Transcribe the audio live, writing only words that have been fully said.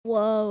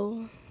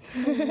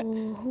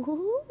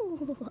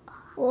Ooh.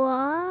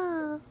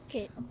 Wow.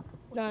 Okay,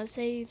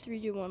 say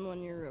 3, 2, 1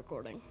 when you're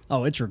recording.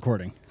 Oh, it's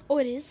recording. Oh,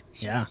 it is?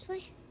 Yeah.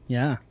 Seriously?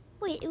 Yeah.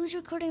 Wait, it was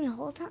recording the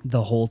whole time?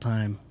 The whole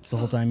time. The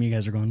whole time you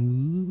guys are going,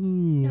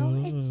 ooh.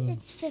 No,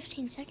 it's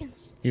 15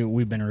 seconds. Yeah,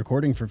 we've been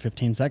recording for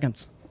 15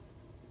 seconds.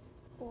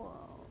 Whoa.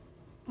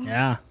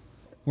 Yeah.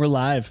 We're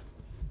live.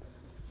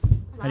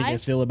 How do you guys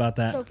Live? feel about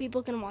that? So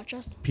people can watch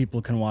us?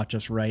 People can watch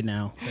us right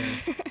now.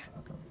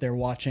 They're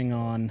watching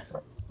on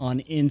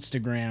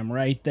Instagram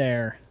right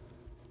there.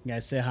 You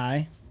guys say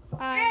hi?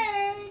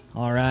 Hi.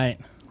 All right.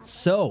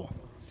 So,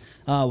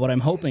 what I'm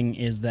hoping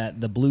is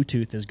that the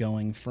Bluetooth is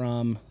going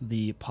from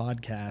the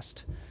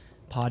podcast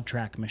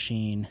PodTrack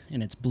machine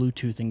and it's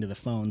Bluetoothing to the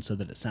phone so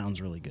that it sounds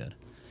really good.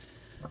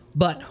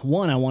 But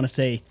one, I want to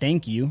say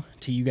thank you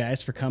to you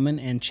guys for coming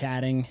and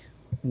chatting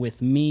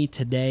with me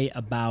today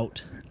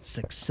about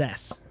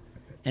success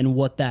and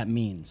what that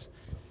means.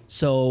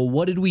 So,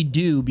 what did we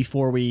do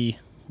before we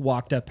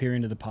walked up here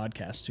into the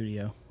podcast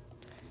studio?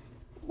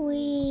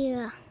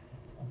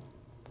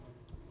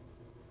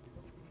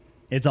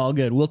 It's all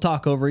good. We'll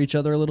talk over each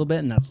other a little bit,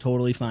 and that's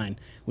totally fine.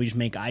 We just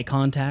make eye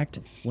contact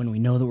when we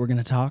know that we're going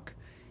to talk,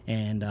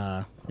 and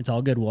it's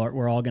all good.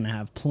 We're all going to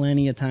have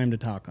plenty of time to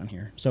talk on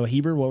here. So,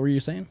 Heber, what were you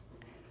saying?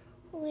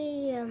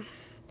 We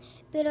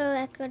beat a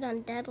record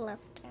on deadlifting.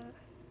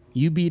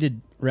 You beat a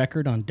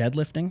record on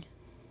deadlifting?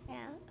 Yeah.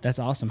 That's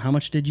awesome. How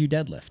much did you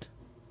deadlift?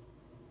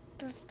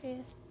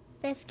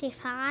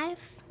 55?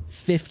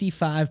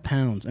 55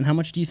 pounds. And how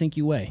much do you think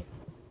you weigh?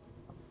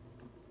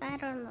 I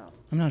don't know.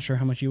 I'm not sure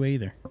how much you weigh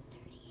either.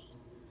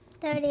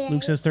 38.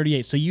 Luke says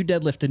 38. So you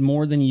deadlifted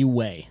more than you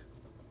weigh.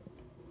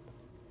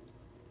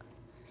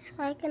 So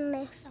I can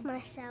lift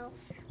myself,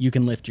 You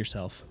can lift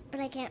yourself. but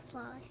I can't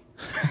fly.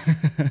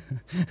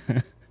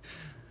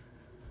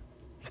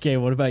 Okay,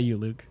 what about you,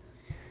 Luke?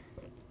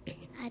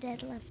 I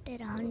deadlifted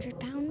 100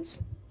 pounds.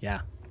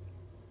 Yeah.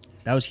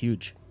 That was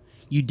huge.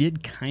 You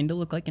did kind of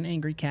look like an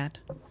angry cat.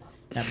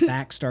 That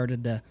back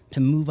started to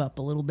move up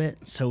a little bit,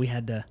 so we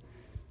had to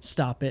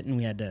stop it and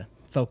we had to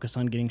focus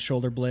on getting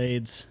shoulder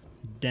blades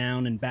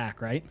down and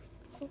back, right?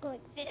 Look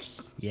like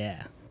this.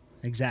 Yeah,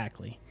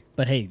 exactly.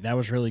 But hey, that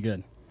was really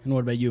good. And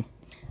what about you?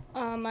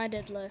 I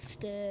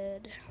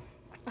deadlifted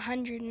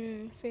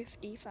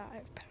 155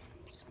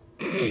 pounds.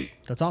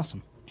 That's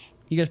awesome.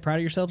 You guys proud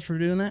of yourselves for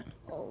doing that?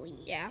 Oh,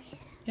 yeah. Yeah.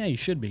 Yeah, you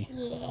should be.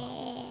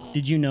 Yeah.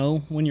 Did you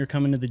know when you're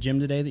coming to the gym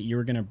today that you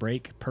were going to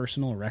break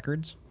personal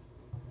records?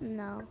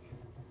 No.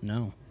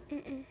 No.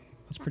 Mm-mm.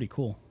 That's pretty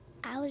cool.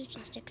 I was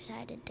just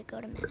excited to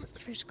go to math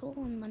for school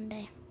on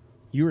Monday.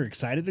 You were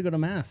excited to go to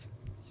math.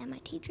 Yeah, my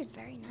teacher's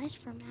very nice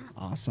for math.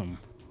 Awesome.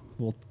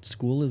 Well,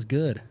 school is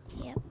good.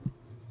 Yep.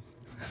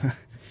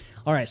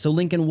 All right, so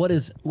Lincoln, what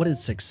is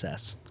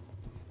success?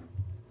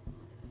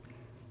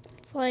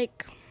 It's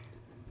like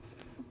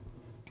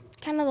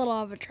kind of the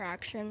law of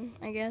attraction,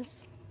 I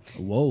guess.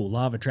 Whoa,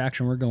 law of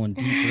attraction, we're going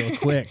deep real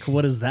quick.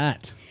 What is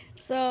that?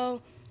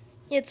 So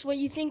it's what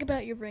you think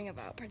about, you bring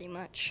about, pretty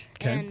much.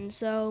 'Kay. And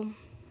so,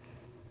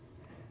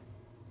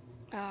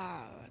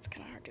 it's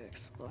kind of hard to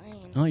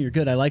explain. Oh, you're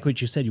good. I like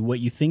what you said. What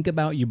you think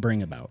about, you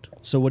bring about.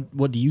 So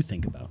what do you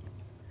think about?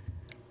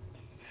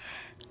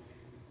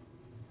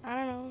 I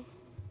don't know.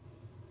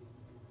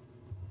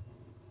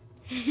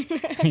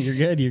 You're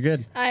good. You're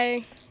good.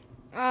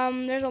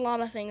 There's a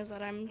lot of things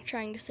that I'm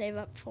trying to save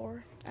up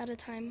for at a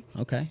time.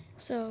 Okay.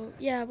 So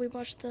yeah, we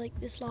watched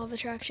this Law of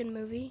Attraction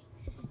movie,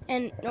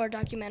 or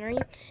documentary,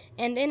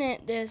 and in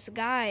it, this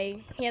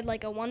guy, he had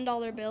like a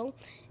 $1 bill,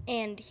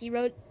 and he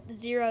wrote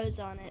zeros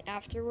on it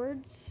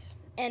afterwards,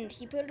 and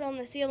he put it on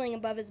the ceiling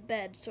above his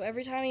bed. So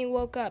every time he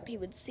woke up, he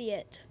would see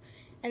it,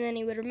 and then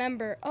he would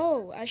remember,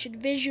 oh, I should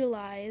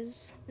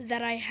visualize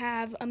that I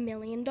have $1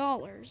 million.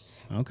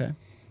 Okay.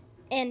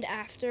 And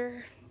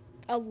after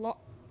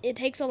it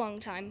takes a long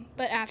time,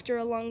 but after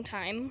a long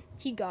time,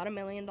 he got $1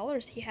 million.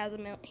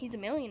 He's a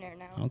millionaire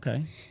now.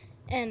 Okay.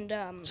 And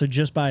So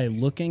just by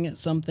looking at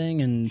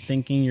something and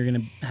thinking you're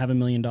going to have $1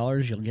 million,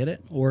 you'll get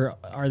it? Or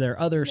are there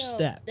other no,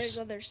 steps? there's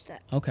other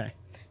steps. Okay.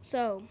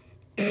 So,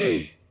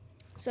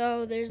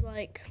 so there's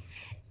like.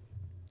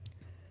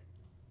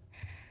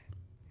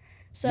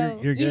 So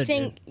You're you good.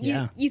 think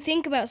Yeah. you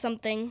think about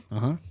something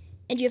Uh-huh.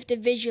 and you have to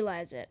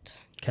visualize it.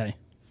 Okay.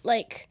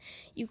 Like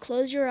you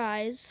close your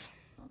eyes,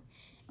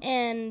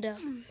 and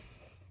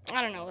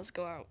I don't know. Let's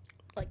go out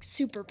like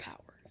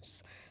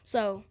superpowers.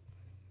 So,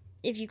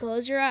 if you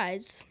close your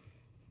eyes,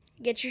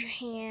 get your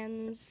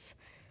hands,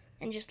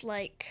 and just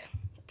like.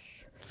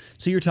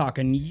 So you're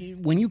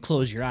talking, when you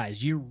close your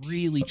eyes, you're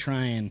really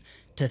trying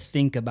to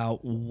think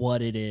about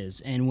what it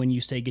is. And when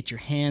you say get your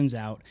hands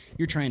out,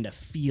 you're trying to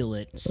feel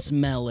it,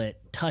 smell it,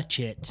 touch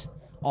it,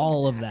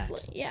 all of that.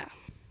 Yeah.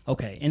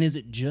 Okay. And is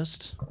it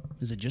just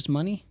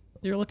money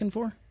that you're looking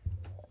for?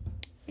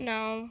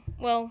 No.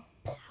 Well.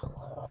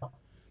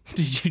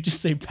 Did you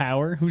just say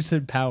power? Who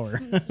said power?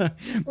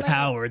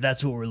 Power,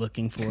 that's what we're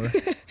looking for.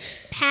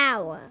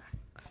 Power.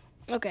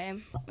 Okay.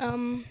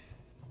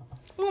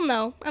 Well,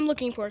 no, I'm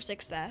looking for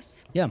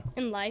success Yeah.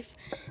 in life,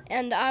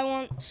 and I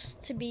want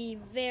to be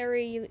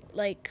very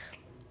like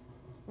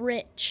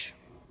rich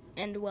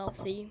and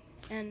wealthy,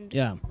 and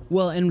Yeah.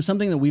 Well, and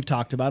something that we've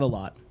talked about a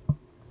lot,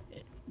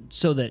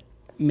 so that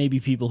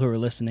maybe people who are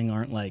listening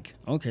aren't like,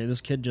 okay,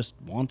 this kid just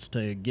wants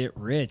to get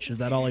rich. Is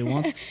that all he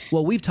wants?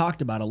 What we've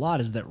talked about a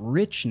lot is that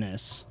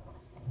richness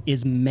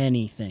is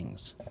many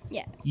things.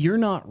 yeah, You're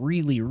not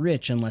really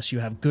rich unless you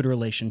have good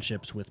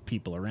relationships with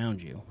people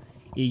around you.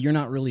 You're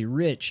not really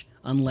rich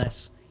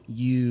unless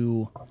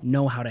you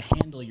know how to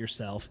handle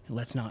yourself.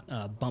 Let's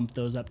not bump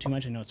those up too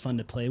much. I know it's fun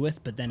to play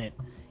with, but then it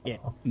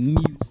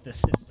mutes the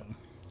system.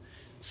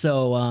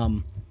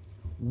 So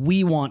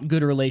we want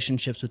good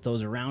relationships with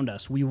those around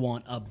us. We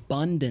want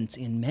abundance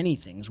in many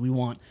things. We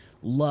want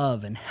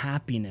love and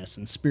happiness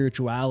and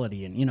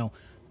spirituality and,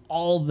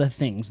 all the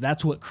things.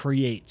 That's what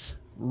creates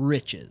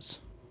riches.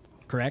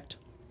 Correct?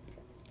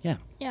 Yeah,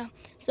 yeah.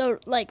 So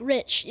like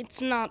rich,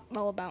 it's not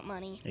all about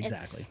money.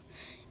 exactly.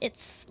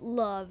 It's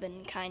love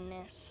and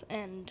kindness,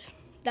 and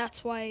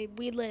that's why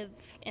we live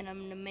in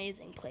an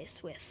amazing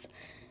place with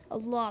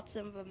lots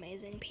of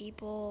amazing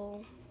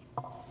people,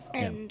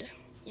 and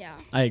yeah.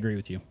 I agree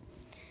with you.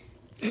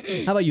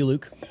 How about you,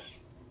 Luke?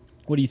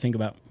 What do you think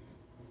about?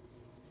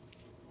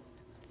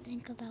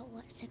 Think about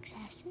what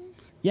success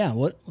is. Yeah,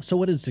 what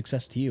is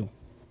success to you?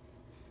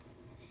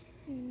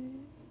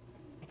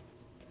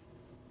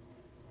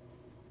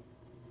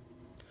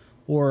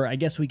 Or I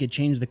guess we could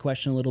change the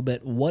question a little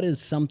bit. What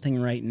is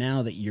something right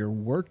now that you're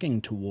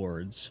working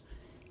towards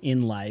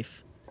in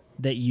life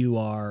that you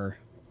are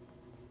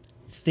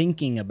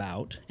thinking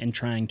about and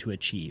trying to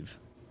achieve?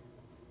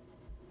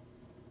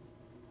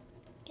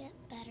 Get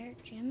better,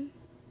 Jim.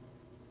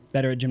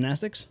 Better at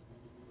gymnastics?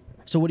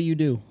 So what do you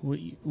do?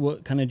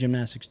 What kind of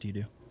gymnastics do you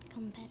do?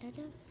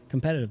 Competitive.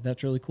 Competitive.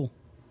 That's really cool.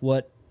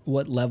 What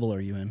level are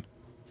you in?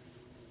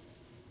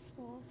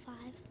 4, 5.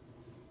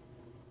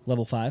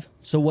 Level 5.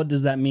 So what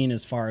does that mean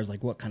as far as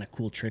like what kind of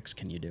cool tricks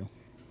can you do?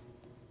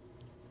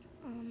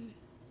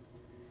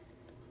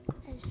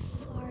 As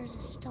far as a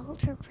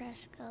Stalter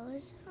press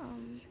goes,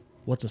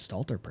 What's a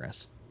Stalter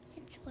press?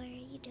 it's where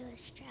you do a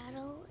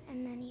straddle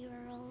and then you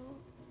roll.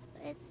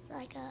 It's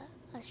like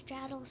a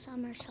straddle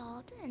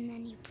somersault and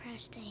then you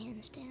press to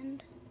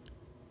handstand.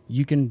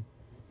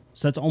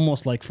 So that's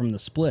almost like from the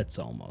splits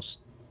almost.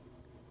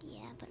 Yeah,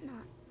 but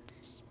not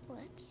the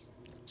splits.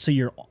 So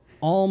you're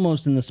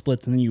almost in the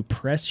splits and then you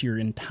press your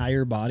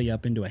entire body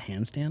up into a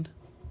handstand?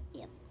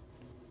 Yep.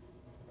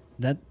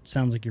 That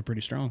sounds like you're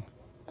pretty strong.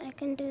 I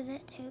can do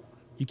that too.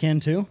 You can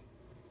too?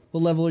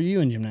 What level are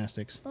you in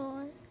gymnastics?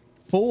 4.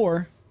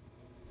 4?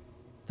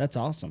 That's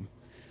awesome.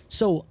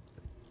 So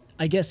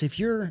I guess if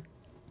you're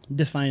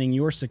defining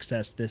your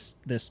success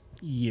this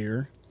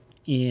year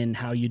in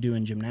how you do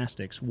in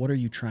gymnastics, what are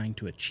you trying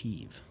to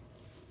achieve?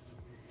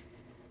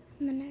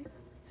 I'm gonna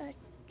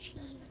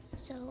achieve.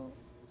 So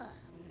I'm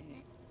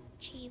gonna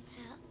achieve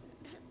how.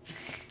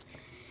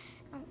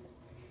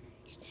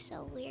 It's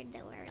so weird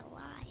that we're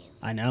alive.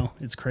 I know,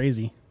 it's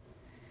crazy.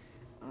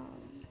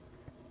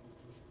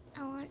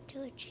 I want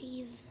to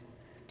achieve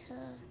to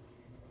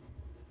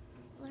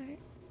learn,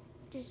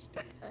 just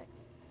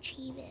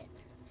achieve it.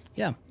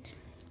 Yeah.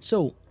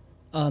 So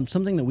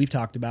something that we've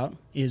talked about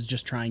is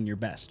just trying your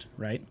best,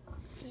 right?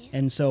 Yeah.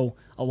 And so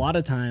a lot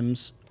of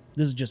times,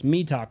 this is just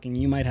me talking,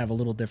 you might have a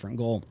little different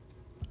goal.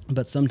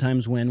 But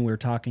sometimes when we're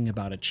talking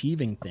about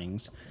achieving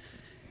things,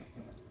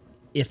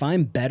 if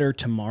I'm better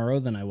tomorrow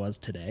than I was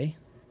today,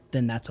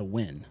 then that's a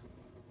win.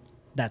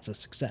 That's a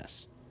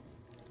success.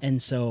 And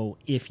so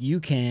if you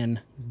can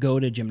go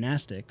to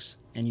gymnastics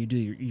and you do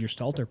your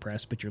Stalter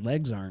press, but your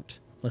legs aren't,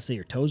 let's say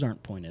your toes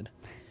aren't pointed,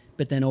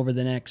 but then over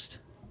the next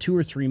 2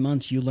 or 3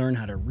 months, you learn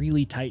how to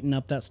really tighten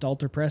up that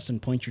Stalter press and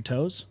point your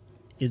toes,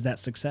 is that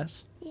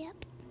success?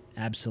 Yep.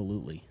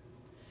 Absolutely.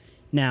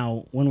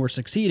 Now, when we're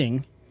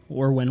succeeding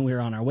or when we're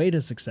on our way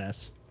to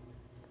success,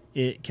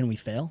 can we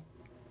fail?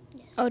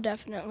 Yes. Oh,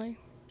 definitely.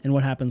 And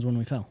what happens when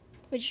we fail?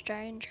 We just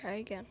try and try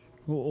again.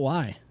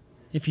 Why?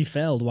 If you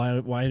failed,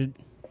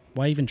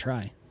 why even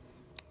try?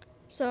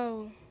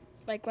 So,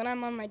 like when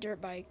I'm on my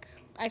dirt bike,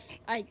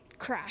 I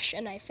crash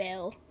and I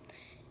fail.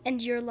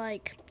 And you're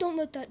like, don't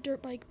let that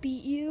dirt bike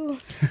beat you.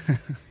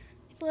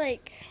 It's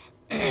like,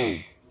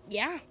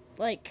 yeah,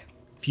 like,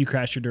 If you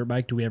crash your dirt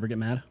bike, do we ever get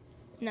mad?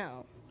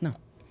 no. No.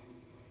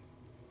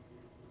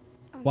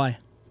 Why?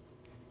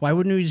 Why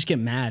wouldn't we just get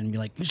mad and be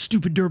like,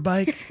 stupid dirt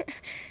bike?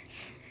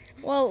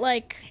 Well,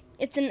 like,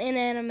 it's an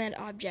inanimate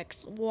object.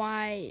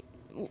 Why,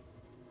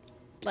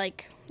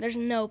 like, there's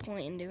no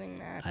point in doing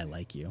that. I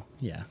like you.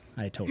 Yeah,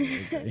 I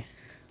totally agree.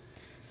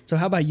 So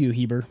how about you,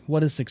 Heber?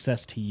 What is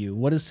success to you?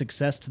 What is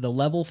success to the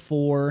level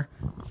 4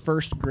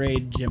 first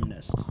grade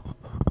gymnast?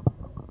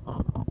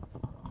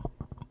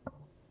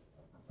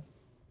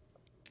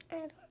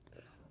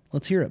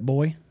 Let's hear it,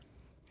 boy.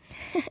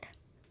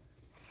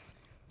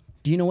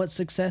 Do you know what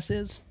success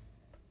is?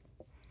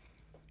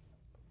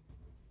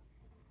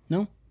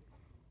 No?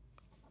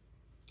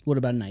 What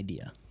about an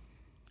idea?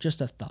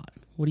 Just a thought.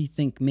 What do you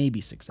think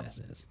maybe success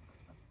is?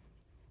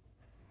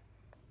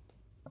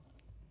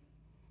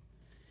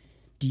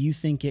 Do you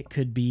think it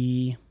could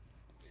be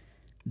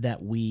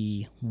that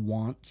we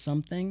want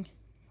something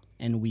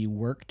and we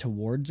work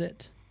towards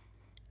it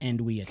and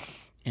we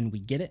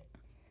get it?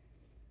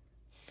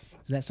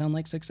 Does that sound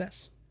like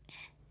success?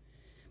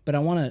 But I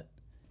want to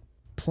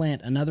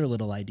plant another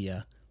little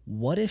idea.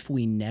 What if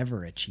we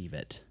never achieve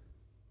it?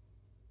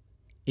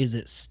 Is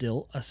it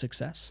still a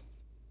success?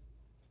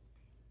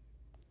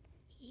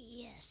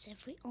 Yes,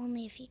 if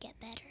you get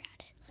better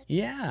at it. Like,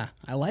 Yeah,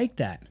 I like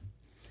that.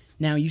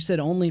 Now, you said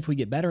only if we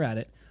get better at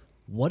it.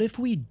 What if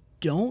we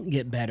don't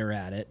get better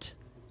at it,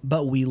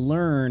 but we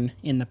learn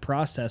in the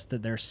process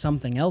that there's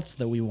something else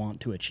that we want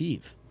to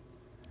achieve?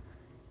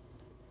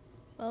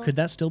 Well, Could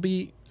that still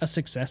be a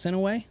success in a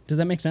way? Does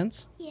that make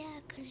sense? yeah,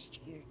 because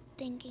you're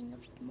thinking of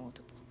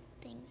multiple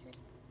things at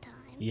a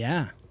time.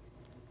 Yeah.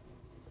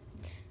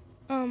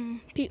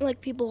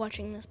 like people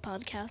watching this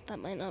podcast that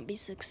might not be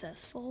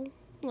successful,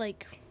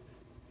 like,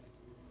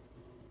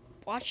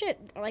 watch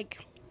it.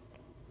 Like,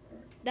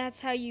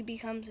 that's how you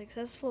become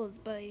successful, is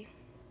by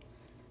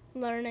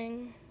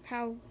learning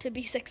how to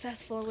be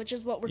successful, which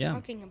is what we're Yeah.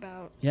 talking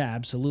about. Yeah,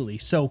 absolutely.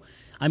 So,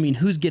 I mean,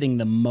 who's getting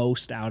the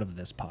most out of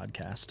this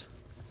podcast?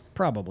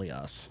 Probably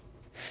us,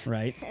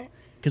 right?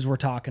 Because we're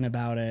talking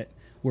about it,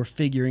 we're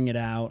figuring it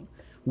out,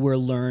 we're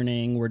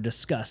learning, we're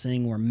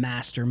discussing, we're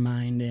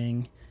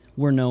masterminding,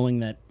 we're knowing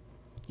that,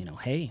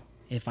 hey,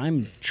 if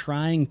I'm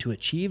trying to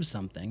achieve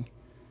something,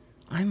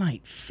 I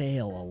might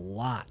fail a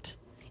lot.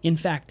 In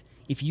fact,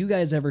 if you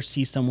guys ever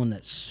see someone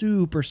that's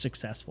super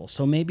successful,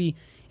 so maybe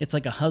it's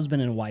like a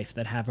husband and wife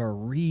that have a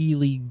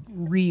really,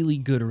 really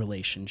good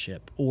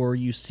relationship, or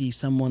you see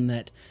someone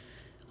that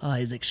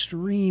is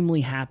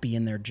extremely happy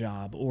in their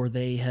job, or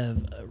they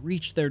have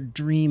reached their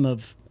dream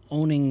of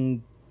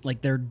owning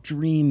like their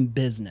dream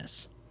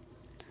business.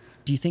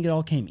 Do you think it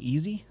all came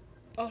easy?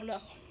 Oh no,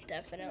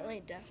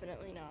 definitely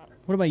not.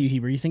 What about you,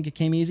 Heber? You think it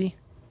came easy?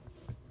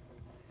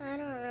 I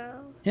don't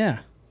know. Yeah,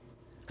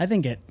 I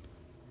think it.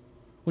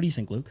 What do you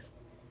think, Luke?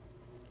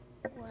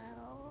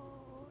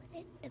 Well,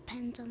 it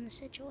depends on the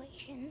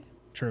situation.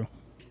 True.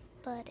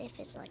 But if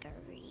it's like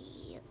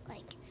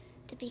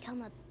to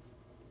become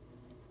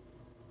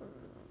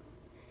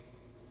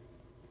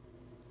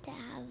to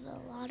have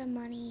a lot of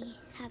money,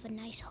 have a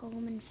nice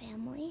home and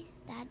family,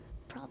 that'd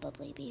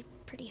probably be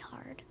pretty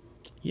hard.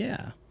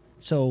 Yeah.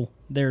 So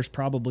there's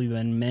probably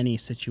been many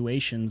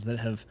situations that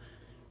have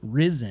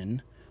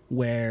risen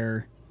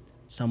where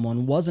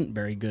someone wasn't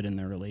very good in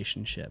their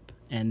relationship,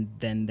 and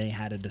then they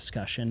had a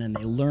discussion and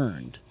they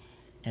learned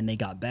and they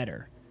got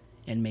better,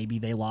 and maybe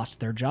they lost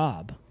their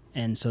job,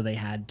 and so they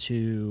had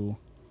to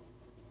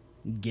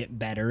get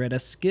better at a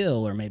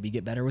skill, or maybe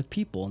get better with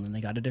people, and then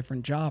they got a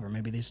different job, or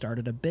maybe they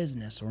started a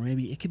business, or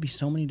maybe it could be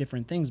so many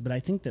different things. But I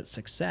think that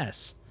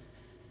success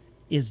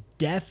is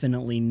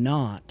definitely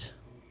not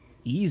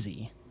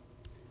easy,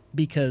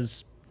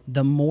 because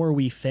the more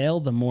we fail,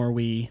 the more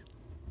we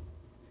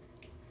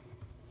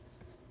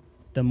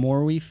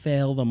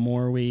fail, the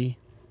more we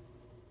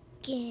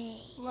Gain.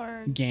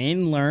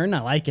 learn.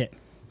 I like it.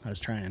 I was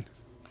trying.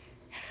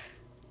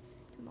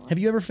 The more, Have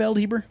you ever failed,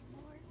 Heber?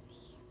 more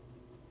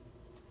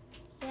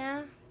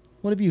Yeah.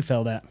 What have you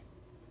failed at?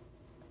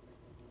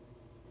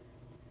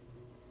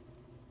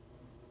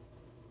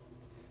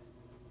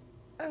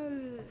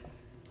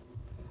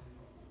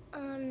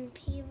 on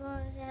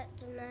P-bars at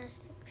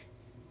gymnastics.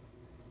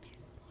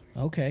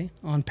 Okay,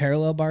 on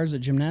parallel bars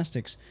at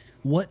gymnastics.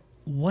 What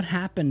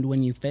happened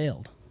when you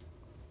failed?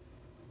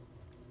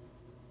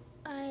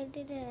 I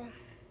did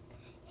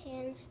a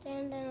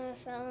handstand and I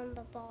fell on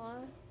the bar.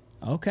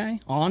 Okay,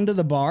 onto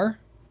the bar.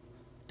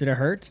 Did it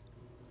hurt?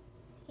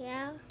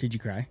 Yeah? Did you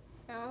cry?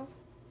 No?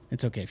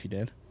 It's okay if you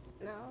did.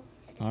 No?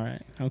 All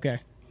right. Okay.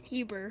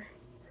 Heber,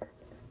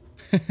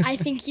 I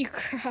think you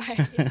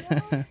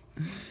cried.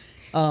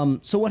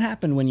 So what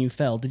happened when you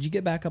fell? Did you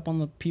get back up on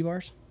the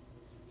P-bars?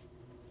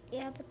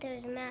 Yeah, but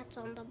there's mats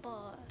on the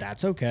bar.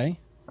 That's okay.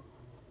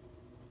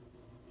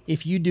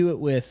 If you do it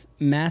with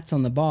mats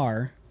on the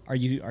bar, are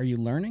you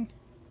learning?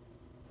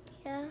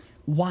 Yeah?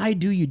 Why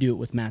do you do it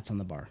with mats on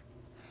the bar?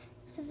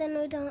 So then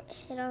we don't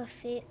hit our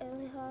feet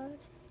really hard.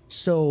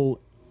 So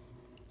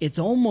it's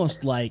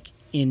almost like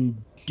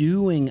in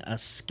doing a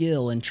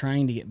skill and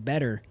trying to get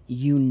better,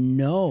 you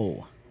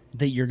know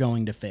that you're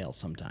going to fail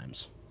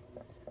sometimes.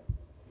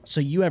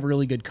 So you have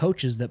really good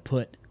coaches that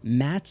put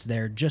mats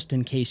there just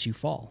in case you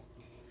fall.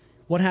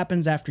 What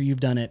happens after you've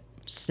done it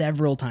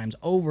several times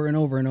over and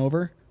over and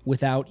over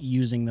without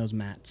using those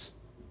mats?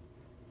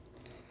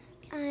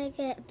 I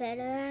get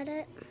better at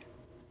it.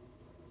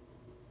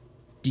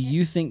 Do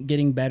you think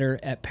getting better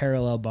at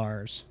parallel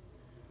bars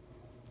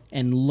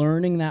and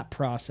learning that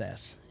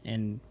process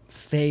and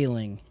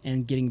failing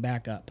and getting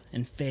back up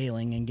and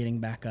failing and getting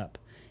back up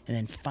and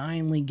then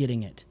finally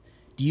getting it,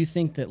 do you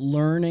think that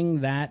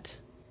learning that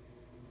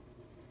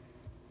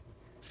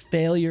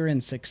failure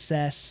and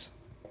success,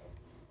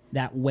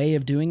 that way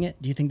of doing it,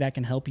 do you think that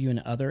can help you in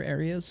other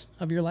areas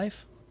of your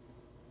life?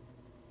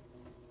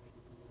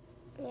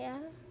 Yeah?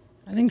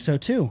 I think so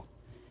too.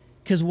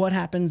 Because what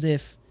happens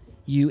if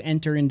you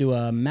enter into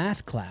a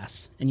math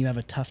class and you have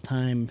a tough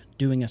time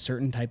doing a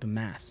certain type of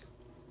math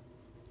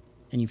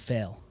and you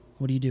fail.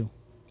 What do you do?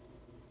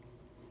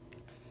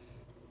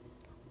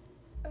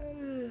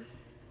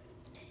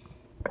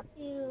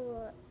 You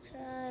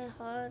try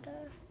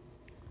harder.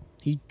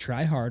 You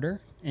try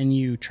harder and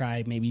you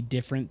try maybe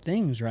different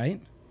things,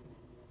 right?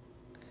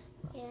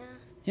 Yeah.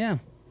 Yeah.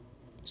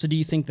 So do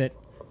you think that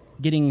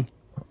getting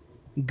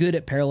good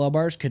at parallel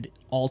bars could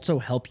also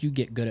help you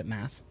get good at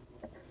math?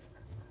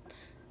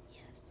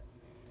 Yes.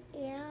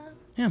 Yeah.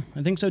 Yeah,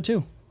 I think so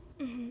too.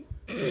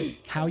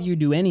 How you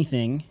do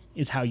anything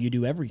is how you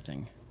do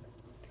everything.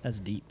 That's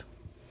deep.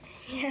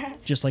 Yeah.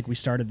 Just like we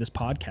started this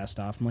podcast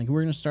off. I'm like,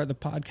 we're going to start the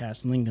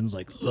podcast. And Lincoln's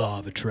like, law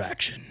of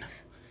attraction.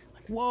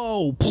 Like,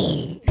 whoa.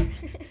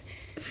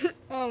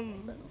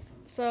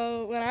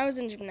 So when I was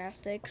in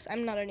gymnastics,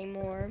 I'm not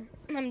anymore.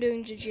 I'm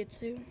doing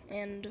jiu-jitsu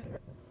and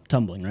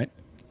Tumbling, right?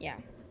 yeah.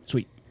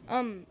 Sweet.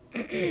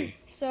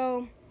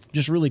 So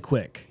Just really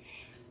quick.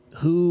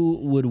 Who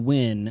would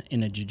win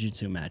in a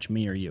jiu-jitsu match,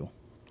 me or you?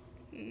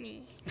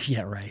 me.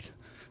 Yeah, right.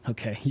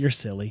 Okay, you're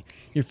silly.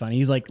 You're funny.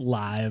 He's like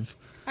live.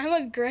 I'm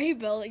a gray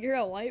belt. You're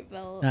a white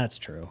belt. That's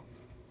true.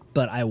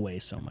 But I weigh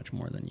so much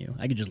more than you.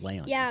 I could just lay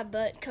on you. Yeah,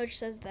 but coach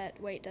says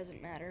that weight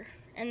doesn't matter.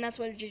 And that's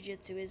what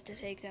jiu-jitsu is, to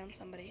take down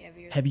somebody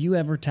heavier. Have you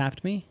ever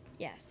tapped me?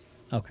 Yes.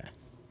 Okay.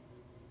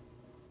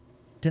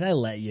 Did I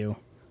let you?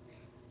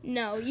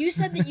 No, you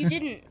said that you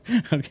didn't.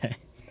 Okay.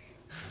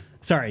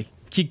 Sorry.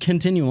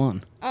 Continue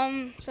on.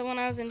 So when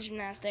I was in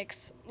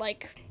gymnastics,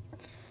 like,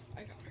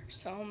 I got hurt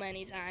so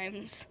many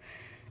times.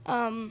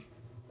 On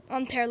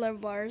parallel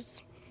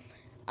bars.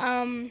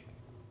 So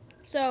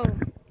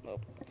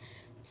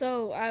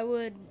I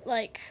would,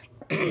 like,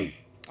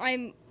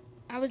 I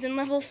was in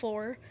level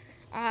 4.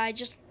 And I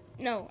just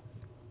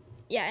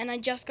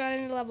got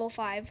into level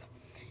 5.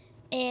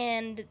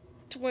 And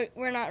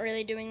we're not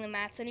really doing the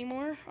mats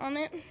anymore on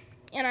it.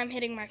 And I'm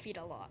hitting my feet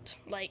a lot.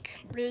 Like,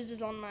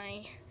 bruises on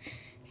my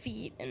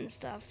feet and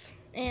stuff.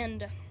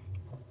 And,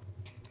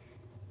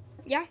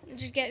 yeah,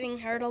 just getting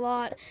hurt a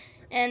lot.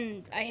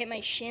 And I hit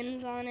my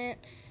shins on it.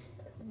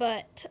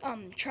 But,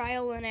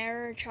 trial,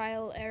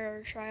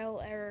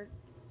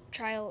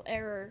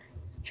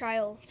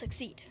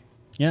 succeed.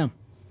 Yeah.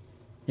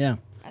 Yeah.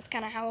 That's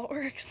kind of how it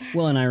works.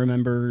 Well, and I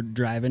remember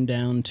driving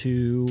down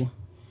to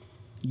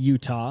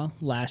Utah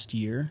last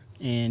year,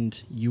 and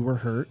you were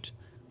hurt,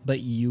 but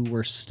you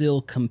were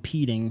still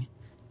competing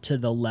to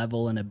the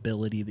level and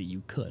ability that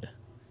you could.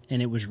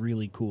 And it was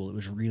really cool. It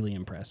was really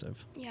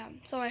impressive. Yeah,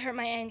 so I hurt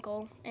my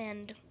ankle,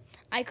 and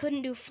I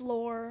couldn't do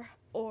floor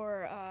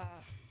or,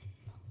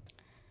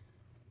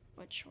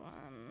 which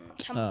one?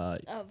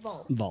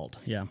 Vault. Vault,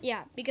 yeah.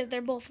 Yeah, because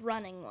they're both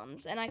running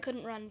ones, and I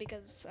couldn't run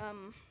because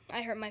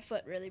I hurt my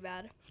foot really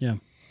bad. Yeah.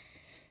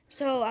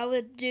 So I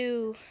would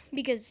do,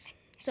 there's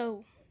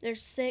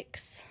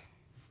six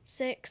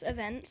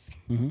events.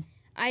 Mm-hmm.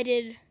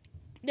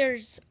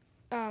 There's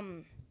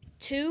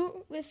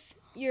 2 with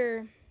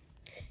your...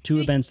 Two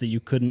events that you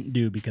couldn't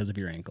do because of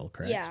your ankle,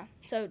 correct? Yeah,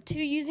 so 2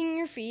 using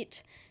your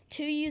feet,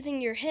 2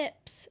 using your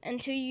hips, and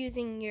 2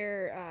 using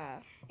your,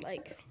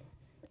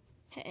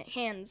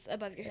 hands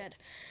above your head.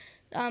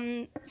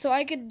 So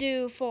I could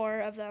do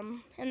 4 of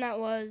them, and that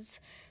was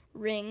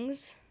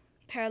rings,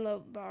 parallel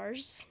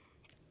bars,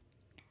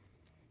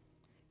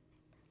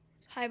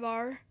 high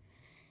bar,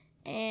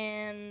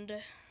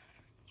 and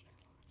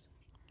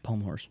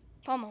Pommel horse.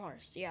 pommel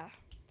horse, yeah.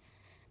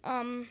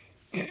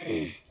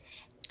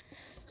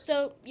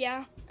 So,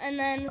 yeah, and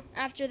then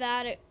after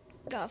that, it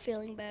got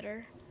feeling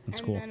better. That's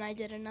and cool. then I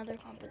did another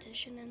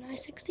competition, and I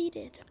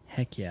succeeded.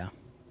 Heck yeah.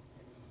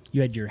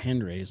 You had your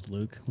hand raised,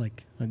 Luke,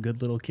 like a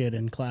good little kid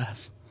in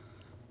class.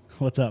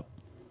 What's up?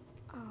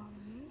 I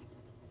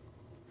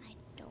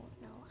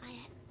don't know.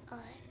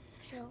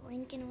 So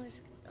Lincoln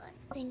was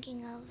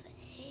thinking of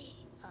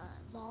a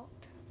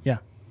vault. Yeah.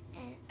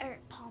 Or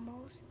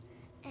pommels,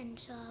 and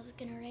so I was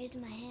gonna raise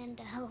my hand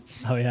to help.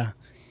 Oh, yeah.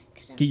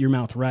 'Cause I'm Get your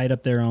mouth right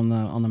up there on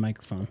the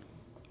microphone.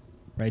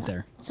 Right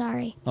there.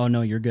 sorry. Oh,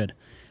 no, you're good.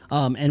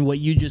 And what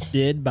you just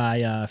did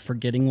by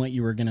forgetting what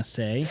you were going to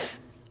say,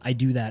 I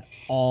do that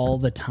all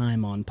the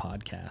time on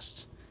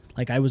podcasts.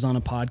 Like, I was on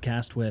a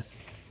podcast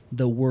with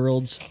the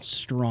world's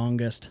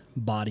strongest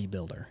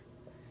bodybuilder.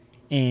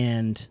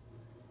 And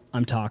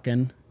I'm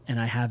talking, and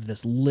I have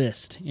this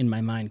list in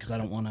my mind because I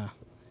don't want to,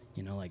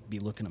 be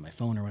looking at my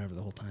phone or whatever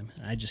the whole time.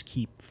 And I just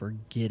keep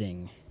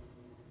forgetting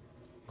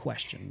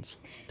questions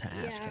to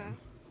ask him.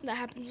 That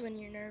happens when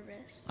you're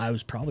nervous. I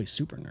was probably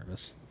super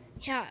nervous.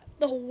 Yeah,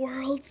 the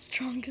world's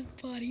strongest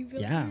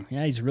bodybuilder.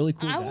 Yeah, he's a really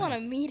cool guy. I want to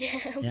meet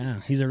him.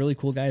 Yeah, he's a really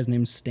cool guy. His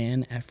name's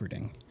Stan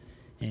Efferding.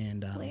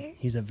 And Where?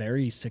 he's a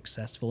very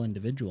successful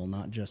individual,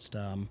 not just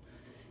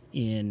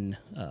in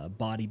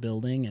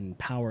bodybuilding and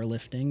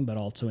powerlifting, but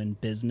also in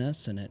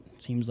business. And it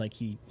seems like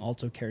he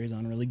also carries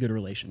on really good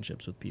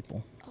relationships with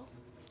people.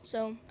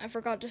 So, I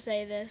forgot to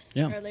say this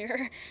Yeah.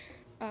 earlier.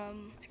 I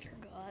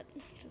forgot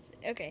to say.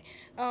 Okay.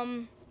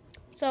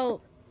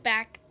 So,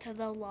 back to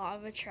the law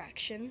of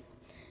attraction.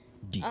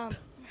 Deep.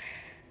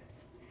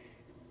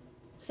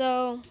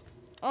 So,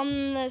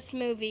 on this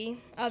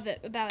movie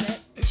about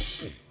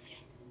it,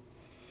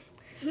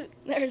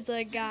 there's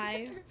a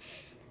guy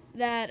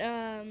that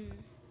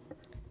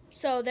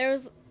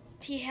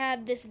he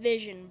had this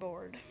vision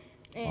board.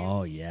 And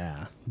Oh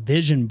yeah,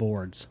 vision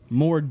boards,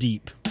 more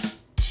deep.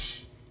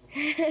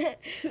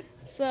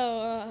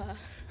 So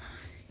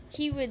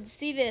he would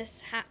see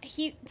this.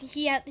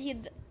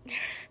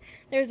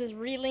 There's this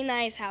really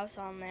nice house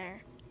on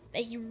there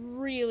that he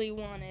really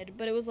wanted,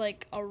 but it was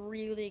like a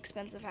really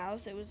expensive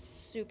house. It was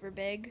super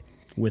big.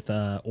 With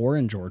a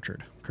orange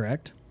orchard,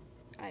 correct?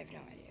 I have no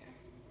idea.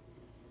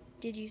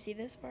 Did you see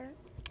this part?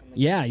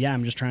 Yeah.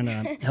 I'm just trying to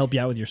help you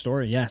out with your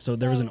story. Yeah, so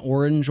there was an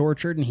orange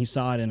orchard, and he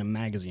saw it in a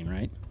magazine,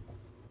 right?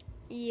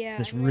 Yeah.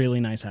 This really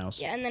nice house.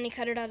 Yeah, and then he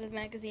cut it out of the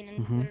magazine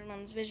and put it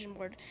on his vision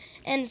board.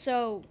 And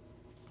so,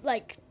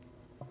 like,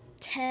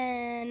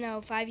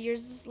 5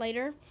 years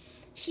later,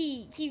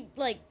 he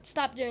like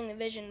stopped doing the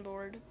vision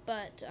board,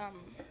 but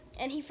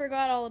and he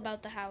forgot all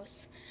about the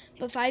house.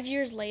 But 5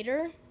 years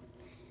later,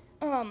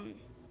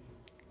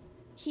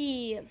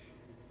 he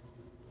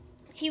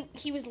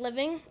was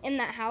living in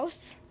that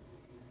house,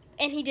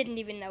 and he didn't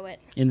even know it.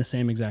 In the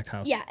same exact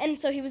house. Yeah, and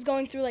so he was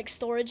going through like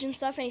storage and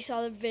stuff, and he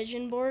saw the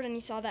vision board, and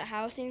he saw that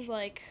house, and he's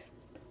like,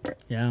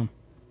 Yeah,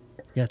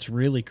 it's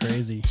really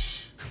crazy.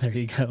 There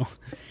you go.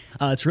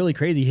 It's really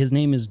crazy. His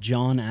name is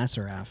John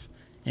Assaraf,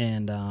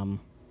 and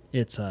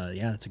it's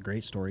a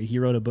great story. He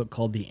wrote a book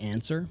called The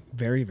Answer.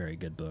 Very, very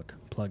good book.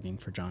 Plugging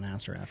for John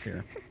Assaraf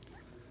here.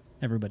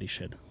 Everybody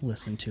should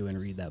listen to and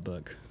read that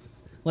book.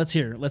 Let's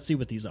see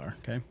what these are,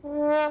 okay?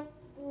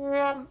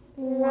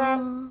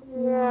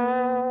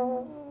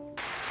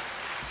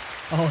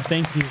 Oh,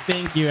 thank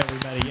you,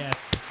 everybody. Yes,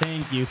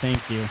 thank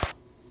you.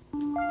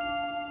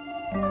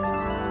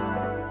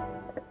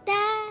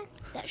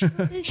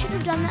 We should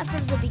have done that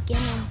from the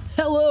beginning.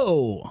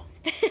 Hello.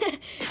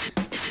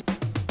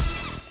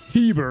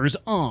 Heber's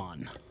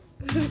on.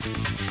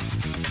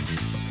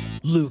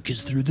 Luke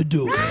is through the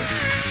door.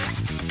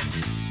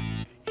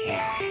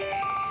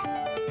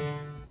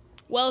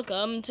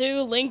 "Welcome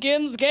to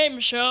Lincoln's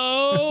Game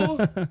Show."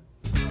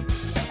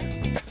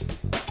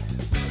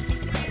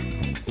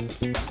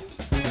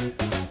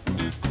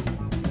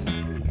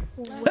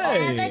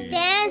 Have a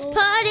dance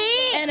party.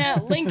 And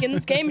at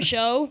Lincoln's Game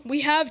Show,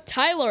 we have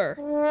Tyler,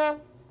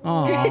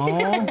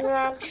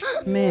 Aw,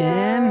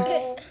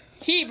 man.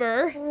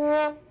 Heber,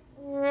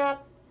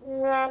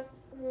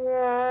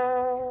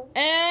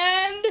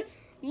 and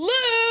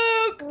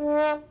Luke.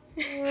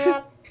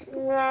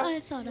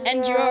 I thought I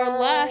And your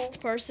last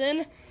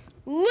person,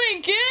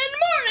 Lincoln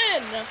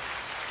Morton.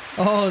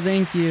 Oh,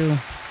 thank you.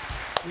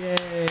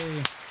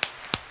 Yay.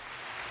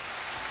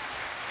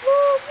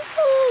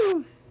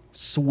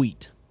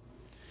 Sweet.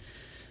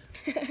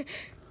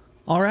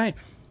 All right.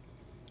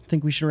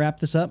 Think we should wrap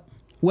this up?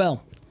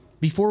 Well,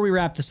 before we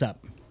wrap this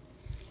up,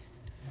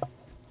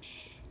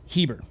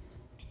 Heber,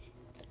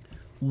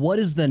 what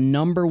is the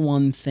number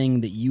one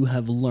thing that you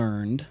have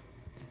learned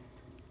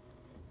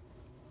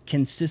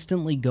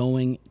consistently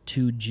going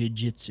to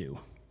jiu-jitsu?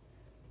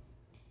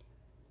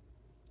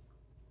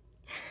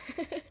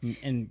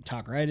 And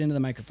talk right into the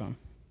microphone.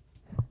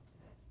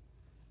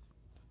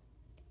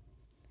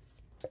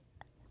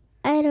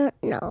 I don't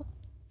know.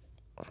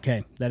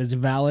 Okay, that is a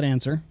valid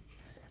answer.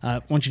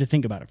 I want you to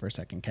think about it for a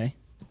second, okay?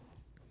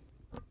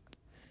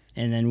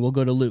 And then we'll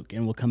go to Luke,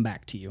 and we'll come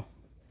back to you.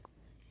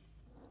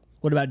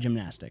 What about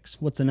gymnastics?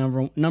 What's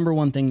the number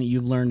one thing that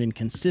you've learned in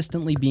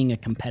consistently being a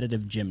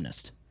competitive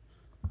gymnast?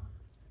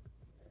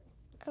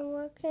 I'm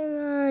working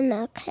on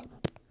a kip.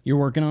 You're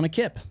working on a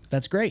kip.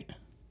 That's great.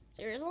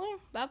 Seriously?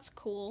 That's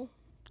cool.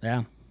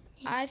 Yeah.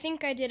 I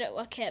think I did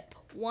a kip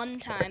one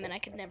time and I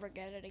could never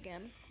get it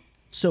again.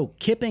 So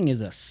kipping is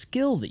a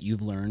skill that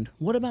you've learned.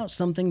 What about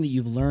something that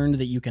you've learned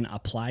that you can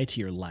apply to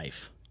your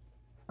life?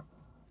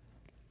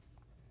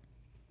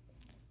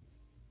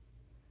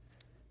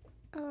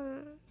 I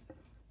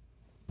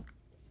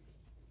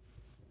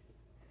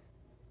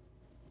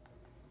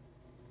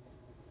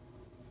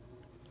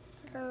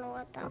don't know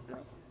what that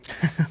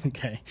means.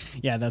 Okay.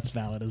 Yeah, that's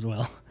valid as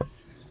well.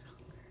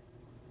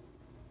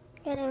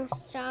 Getting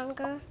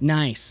stronger.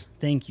 Nice.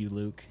 Thank you,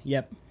 Luke.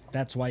 Yep.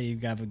 That's why you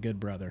have a good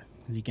brother,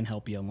 because he can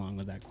help you along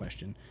with that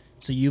question.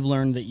 So you've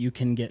learned that you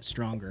can get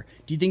stronger.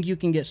 Do you think you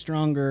can get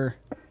stronger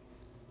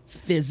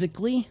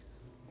physically?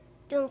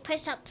 Doing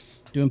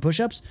push-ups. Doing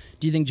push-ups?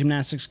 Do you think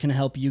gymnastics can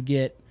help you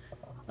get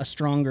a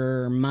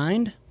stronger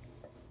mind?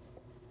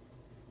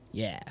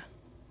 Yeah.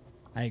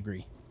 I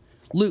agree.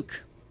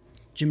 Luke,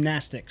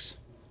 gymnastics.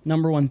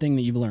 Number one thing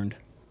that you've learned.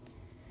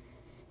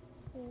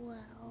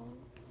 Well,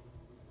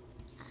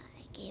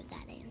 I gave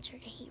that answer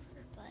to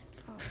Heber, but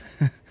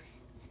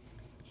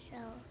so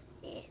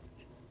it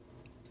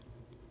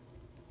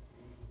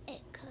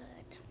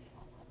could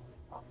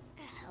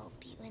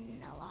help you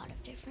in a lot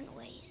of different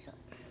ways. So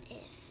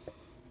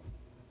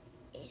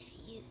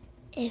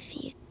if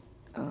you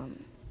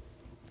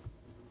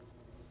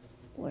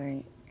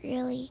weren't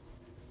really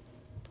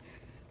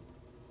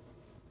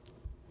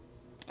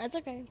That's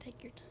okay.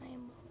 Take your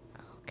time.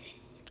 okay.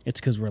 It's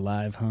because we're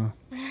live, huh?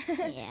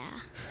 Yeah.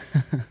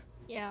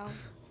 Yeah.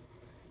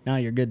 No,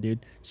 you're good,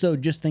 dude. So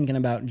just thinking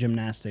about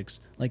gymnastics,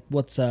 like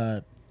what's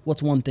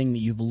one thing that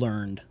you've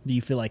learned that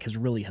you feel like has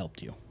really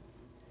helped you?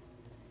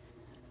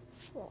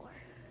 Floor.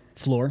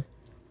 Floor?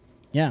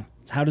 Yeah.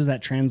 How does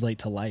that translate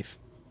to life?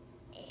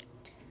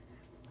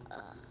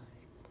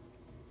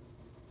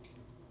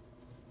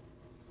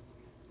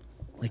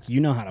 Like,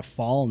 you know how to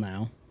fall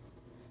now.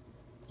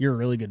 You're a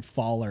really good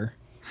faller.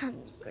 I'm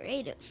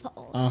great at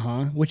falling.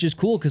 Uh-huh. Which is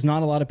cool because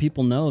not a lot of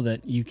people know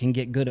that you can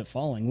get good at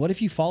falling. What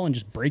if you fall and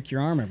just break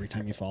your arm every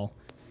time you fall?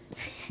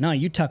 No,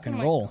 you tuck and Oh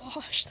my roll.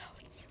 gosh, that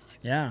would suck.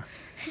 Yeah.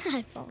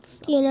 I felt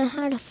so. Do you know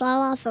how to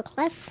fall off a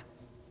cliff?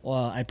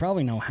 Well, I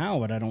probably know how,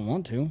 but I don't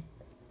want to.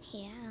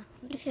 Yeah.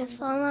 If you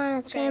fall on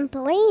a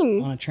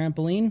trampoline, On a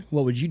trampoline?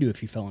 What would you do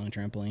if you fell on a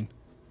trampoline?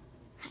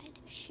 I'd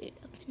shoot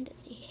up into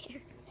the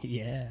air.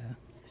 Yeah.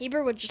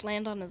 Heber would just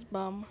land on his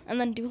bum and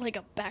then do like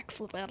a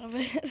backflip out of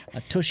it.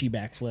 A tushy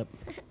backflip.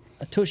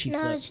 A tushy no,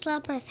 flip. I'd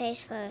slap my face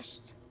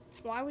first.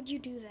 Why would you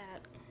do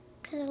that?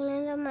 Because I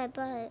landed on my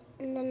butt,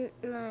 and then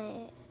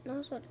my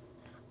nose would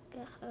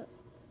get hurt.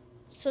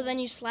 So then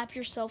you slap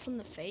yourself in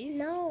the face?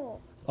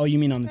 No. Oh, you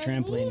mean on the My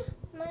trampoline? knee.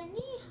 My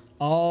knee.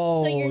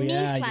 Oh, So your knee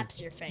yeah.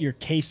 slaps your face. You're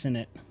casing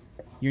it.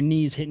 Your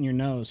knee's hitting your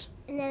nose.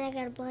 And then I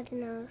got a bloody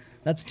nose.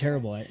 That's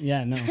terrible.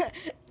 Yeah, no.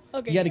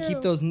 Okay. You got to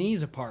keep those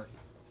knees apart.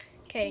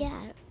 Okay.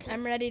 Yeah. 'cause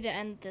I'm ready to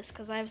end this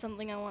because I have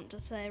something I want to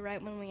say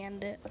right when we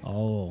end it.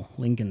 Oh,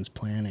 Lincoln's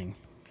planning.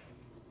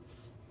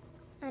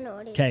 I know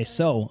what he Okay, said.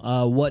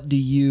 so what have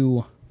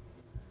you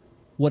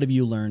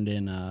learned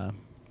in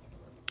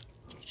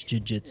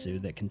jiu-jitsu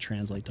that can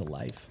translate to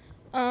life?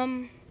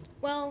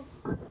 Well,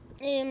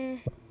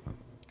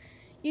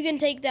 you can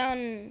take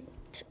down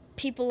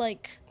people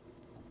like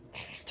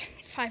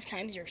 5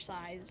 times your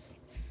size.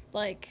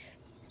 Like,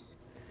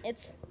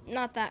 it's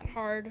not that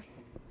hard,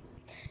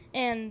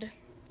 and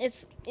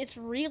it's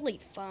really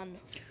fun.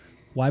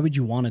 Why would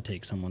you want to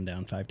take someone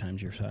down 5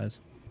 times your size?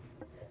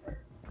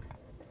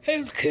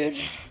 Hey, kid!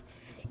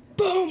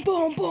 Boom,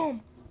 boom,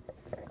 boom!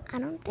 I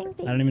don't think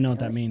that I don't even know what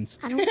that means.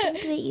 I don't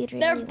think that you'd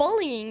They're really.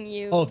 bullying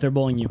you. Oh, if they're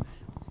bullying you.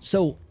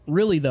 So,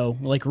 really though,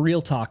 like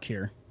real talk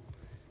here.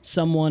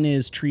 Someone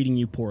is treating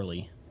you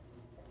poorly.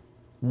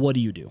 What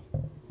do you do?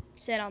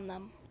 Sit on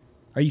them.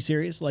 Are you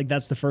serious? Like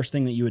that's the first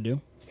thing that you would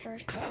do?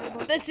 First,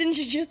 That's in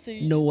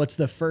jiu-jitsu. No, what's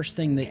the first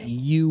thing that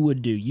you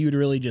would do? You'd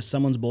really just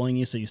someone's bullying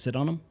you so you sit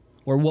on them?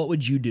 Or what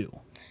would you do?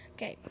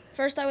 Okay,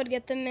 first I would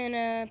get them in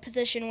a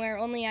position where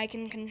only I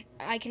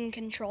can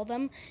control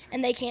them,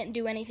 and they can't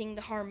do anything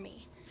to harm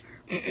me.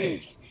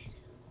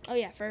 Oh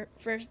yeah,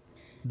 first.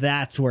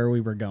 That's where we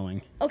were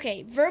going.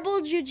 Okay, verbal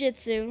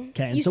jujitsu.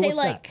 'Kay, and You so say what's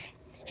that? like,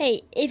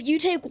 "Hey, if you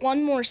take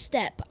one more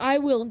step, I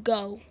will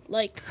go."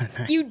 Like,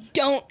 you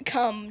don't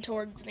come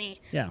towards me,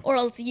 Yeah. or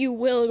else you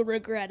will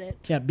regret it.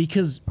 Yeah,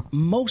 because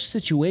most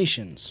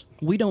situations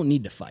we don't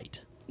need to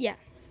fight. Yeah.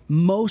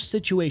 Most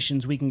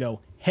situations we can go,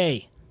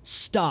 "Hey,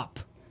 stop.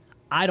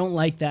 I don't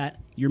like that.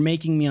 You're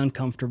making me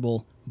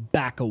uncomfortable.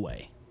 Back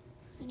away."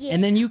 Yeah.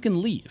 And then you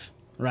can leave,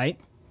 right?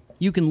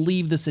 You can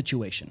leave the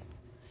situation.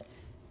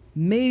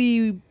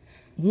 Maybe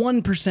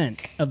 1%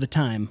 of the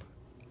time,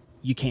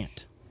 you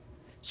can't.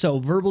 So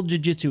verbal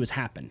jiu-jitsu has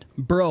happened.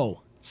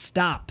 Bro,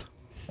 stop.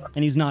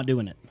 And he's not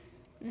doing it.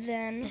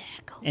 Then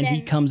And he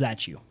Then- comes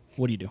at you.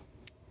 What do you do?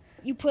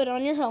 you put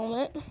on your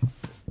helmet,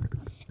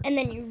 and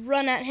then you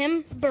run at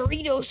him,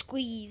 burrito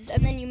squeeze,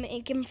 and then you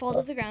make him fall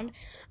to the ground.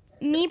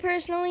 Me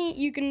personally,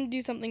 you can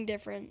do something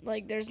different.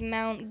 Like there's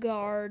mount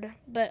guard,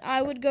 but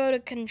I would go to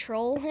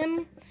control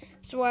him.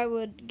 So I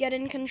would get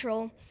in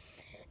control,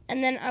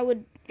 and then I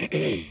would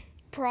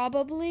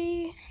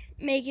probably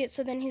make it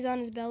so then he's on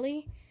his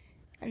belly,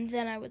 and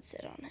then I would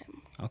sit on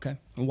him. Okay.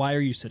 And why are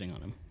you sitting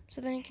on him? So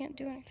then he can't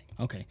do anything.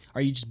 Okay.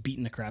 Are you just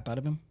beating the crap out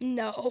of him?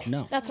 No.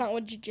 No. That's not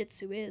what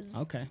jiu-jitsu is.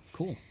 Okay,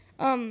 cool.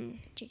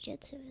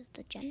 jiu-jitsu is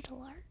the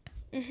gentle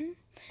art.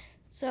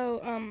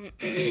 So,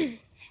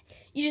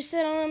 you just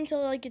sit on them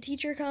till like a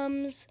teacher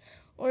comes,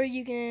 or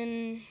you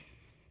can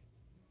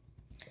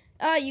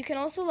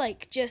also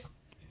like just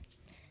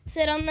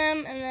sit on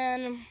them and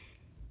then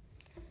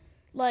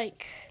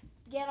like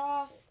get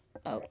off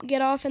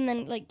and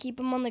then like keep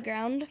them on the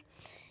ground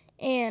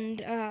and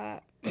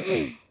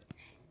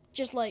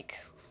just like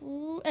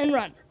and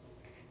run.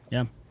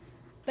 Yeah.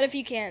 But if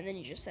you can't, then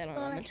you just sit on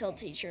them like until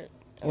this. Or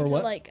until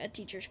what? like a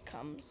teacher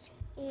comes.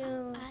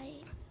 You I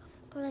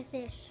go like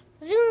this.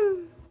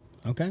 Zoom.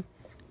 Okay.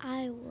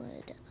 I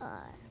would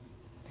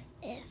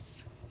if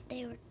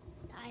they were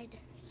I'd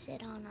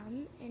sit on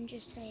them and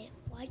just say,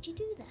 "Why'd you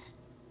do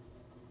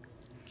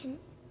that?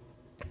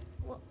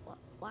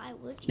 Why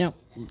would you Now,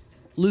 do that?"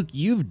 Luke,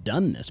 you've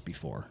done this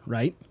before,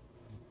 right?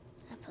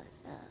 I put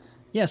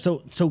Yeah, so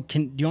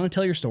do you want to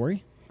tell your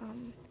story?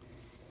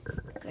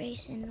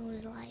 Grayson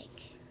was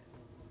like,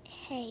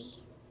 "Hey,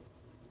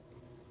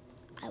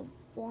 I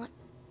want,"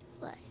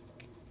 like,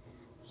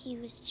 he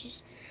was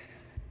just,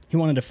 He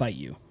wanted to fight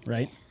you,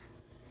 right?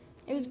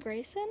 It was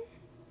Grayson.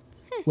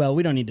 Well,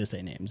 we don't need to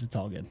say names. It's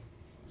all good.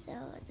 so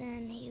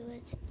then he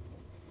was,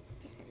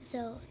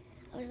 so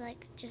I was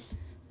like, just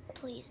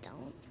please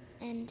don't.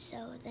 And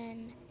so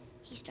then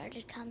he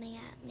started coming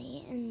at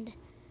me, and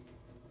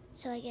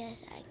so I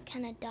guess I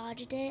kind of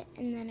dodged it,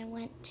 and then I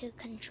went to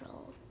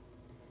control.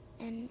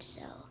 And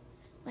so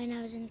when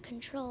I was in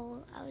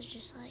control, I was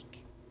just like,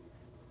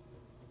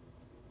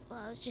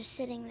 I was just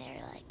sitting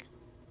there like,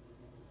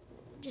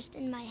 just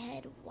in my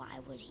head, why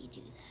would he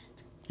do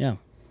that? Yeah.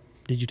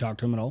 Did you talk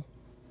to him at all?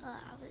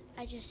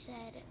 I just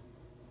said,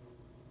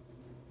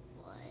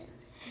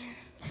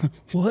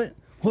 What?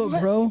 What,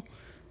 bro?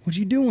 What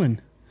you doing?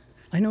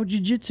 I know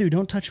jiu-jitsu.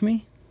 Don't touch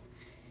me.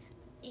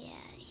 yeah,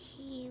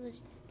 he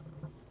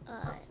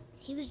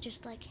was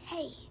just like,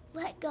 hey,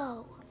 let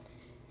go.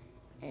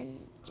 And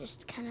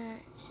just kind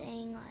of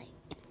saying like,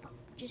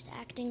 just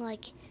acting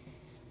like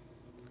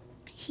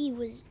he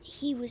was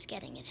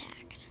getting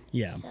attacked.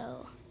 Yeah.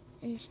 So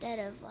instead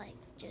of like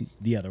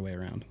just, The other way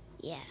around.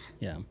 yeah.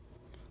 Yeah.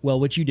 Well,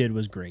 what you did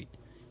was great.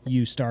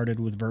 You started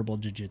with verbal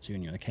jiu-jitsu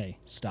and you're like, hey,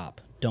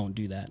 stop. Don't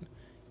do that.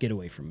 Get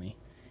away from me.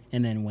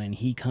 And then when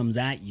he comes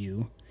at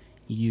you,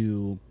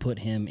 you put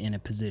him in a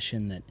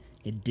position that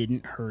it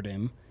didn't hurt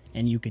him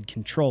and you could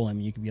control him.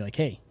 You could be like,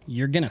 hey,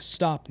 you're going to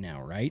stop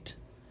now, right?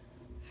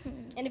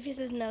 And if he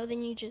says no,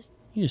 then you just...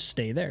 You just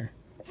stay there.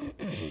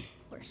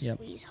 Or Yep.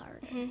 squeeze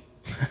hard.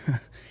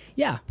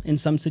 Yeah. In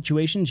some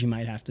situations, you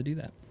might have to do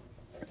that.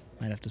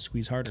 Might have to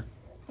squeeze harder.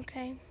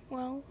 Okay,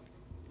 well...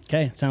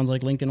 Okay. Sounds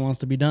like Lincoln wants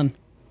to be done.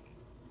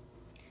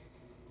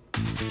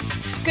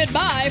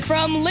 Goodbye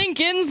from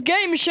Lincoln's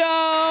Game Show!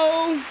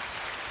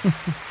 All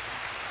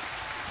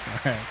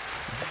right.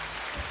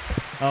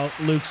 Oh,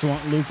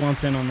 Luke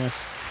wants in on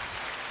this.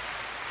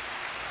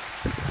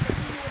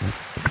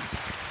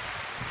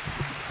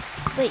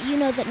 But you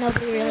know that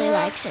nobody really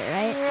likes it,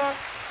 right?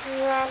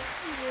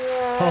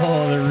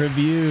 Oh, the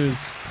reviews.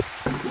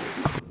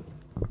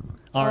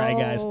 All right,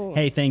 guys.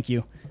 Hey, thank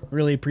you.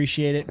 Really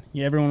appreciate it.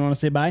 You everyone want to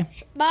say bye?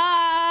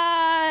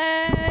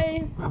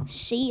 Bye!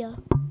 See ya.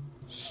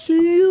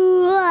 See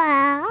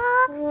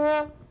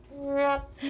ya.